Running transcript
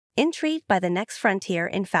Intrigued by the next frontier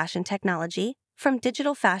in fashion technology? From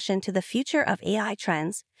digital fashion to the future of AI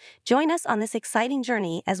trends, join us on this exciting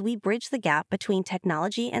journey as we bridge the gap between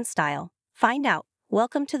technology and style. Find out.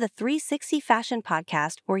 Welcome to the 360 Fashion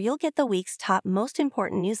Podcast, where you'll get the week's top most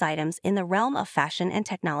important news items in the realm of fashion and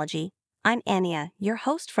technology. I'm Anya, your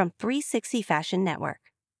host from 360 Fashion Network.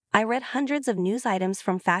 I read hundreds of news items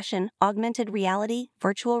from fashion, augmented reality,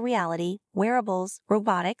 virtual reality, wearables,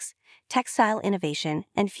 robotics, textile innovation,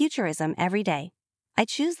 and futurism every day. I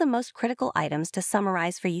choose the most critical items to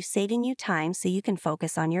summarize for you, saving you time so you can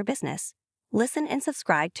focus on your business. Listen and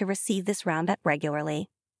subscribe to receive this roundup regularly.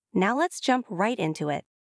 Now let's jump right into it.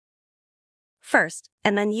 First,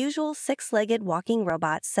 an unusual six-legged walking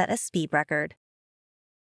robot set a speed record.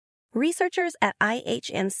 Researchers at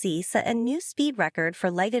IHMC set a new speed record for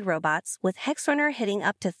legged robots, with HexRunner hitting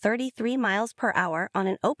up to 33 miles per hour on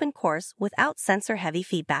an open course without sensor-heavy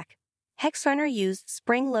feedback. HexRunner used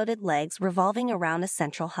spring-loaded legs revolving around a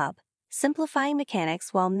central hub, simplifying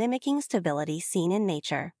mechanics while mimicking stability seen in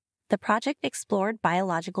nature. The project explored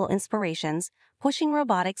biological inspirations, pushing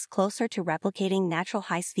robotics closer to replicating natural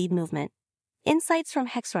high-speed movement. Insights from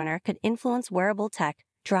HexRunner could influence wearable tech,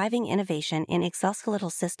 driving innovation in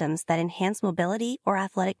exoskeletal systems that enhance mobility or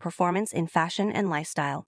athletic performance in fashion and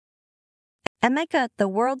lifestyle. Ameca, the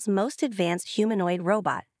world's most advanced humanoid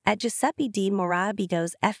robot, at Giuseppe Di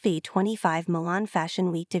Morabito's FV25 Milan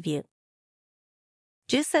Fashion Week debut.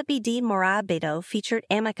 Giuseppe Di Morabito featured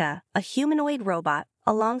Ameca, a humanoid robot,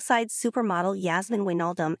 alongside supermodel Yasmin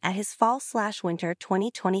Wijnaldum at his Fall/Winter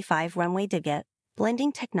 2025 runway debut,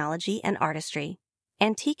 blending technology and artistry.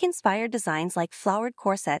 Antique-inspired designs like flowered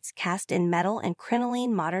corsets cast in metal and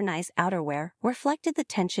crinoline modernized outerwear reflected the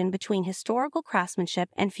tension between historical craftsmanship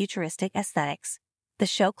and futuristic aesthetics. The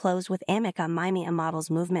show closed with Ameca miming a model's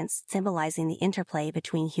movements, symbolizing the interplay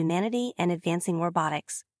between humanity and advancing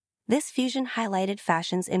robotics. This fusion highlighted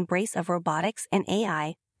fashion's embrace of robotics and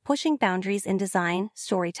AI, pushing boundaries in design,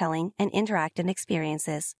 storytelling, and interactive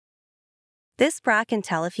experiences. This bra can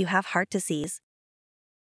tell if you have heart disease.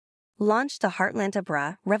 Launched the Heartlanta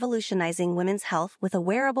Bra, revolutionizing women's health with a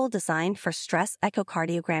wearable designed for stress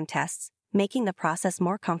echocardiogram tests, making the process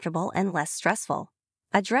more comfortable and less stressful.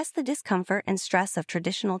 Address the discomfort and stress of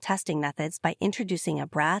traditional testing methods by introducing a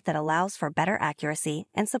bra that allows for better accuracy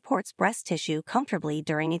and supports breast tissue comfortably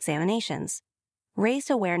during examinations. Raised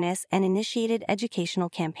awareness and initiated educational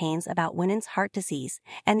campaigns about women's heart disease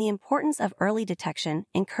and the importance of early detection,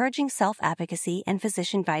 encouraging self-advocacy and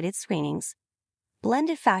physician-guided screenings.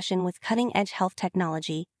 Blended fashion with cutting-edge health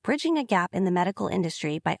technology, bridging a gap in the medical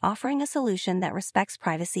industry by offering a solution that respects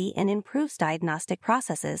privacy and improves diagnostic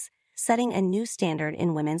processes, setting a new standard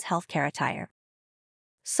in women's healthcare attire.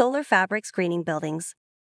 Solar fabrics greening buildings.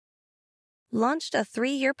 Launched a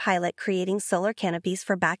 3-year pilot creating solar canopies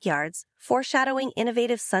for backyards, foreshadowing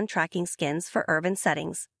innovative sun-tracking skins for urban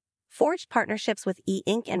settings. Forged partnerships with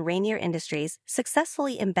E-Ink and Rainier Industries,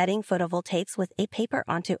 successfully embedding photovoltaics with a-paper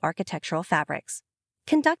onto architectural fabrics.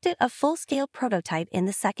 Conducted a full-scale prototype in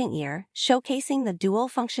the second year, showcasing the dual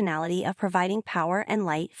functionality of providing power and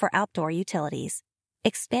light for outdoor utilities.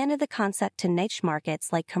 Expanded the concept to niche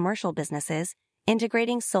markets like commercial businesses,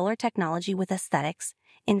 integrating solar technology with aesthetics,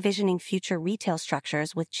 envisioning future retail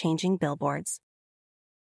structures with changing billboards.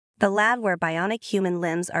 The lab where bionic human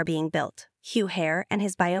limbs are being built, Hugh Hare and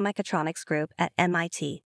his biomechatronics group at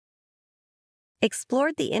MIT.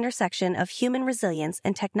 Explored the intersection of human resilience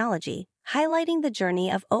and technology, highlighting the journey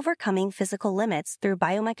of overcoming physical limits through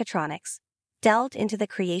biomechatronics. Delved into the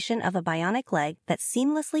creation of a bionic leg that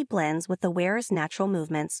seamlessly blends with the wearer's natural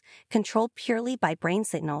movements, controlled purely by brain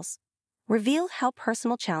signals. Revealed how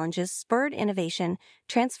personal challenges spurred innovation,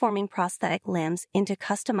 transforming prosthetic limbs into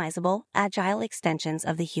customizable, agile extensions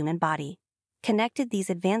of the human body. Connected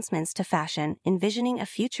these advancements to fashion, envisioning a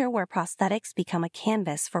future where prosthetics become a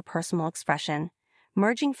canvas for personal expression,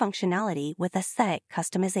 merging functionality with aesthetic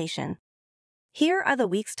customization. Here are the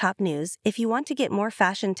week's top news. If you want to get more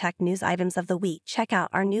fashion tech news items of the week, check out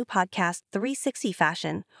our new podcast, 360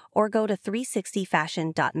 Fashion, or go to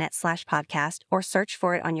 360fashion.net/podcast or search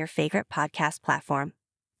for it on your favorite podcast platform.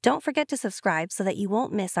 Don't forget to subscribe so that you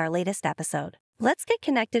won't miss our latest episode. Let's get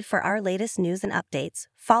connected for our latest news and updates.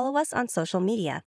 Follow us on social media.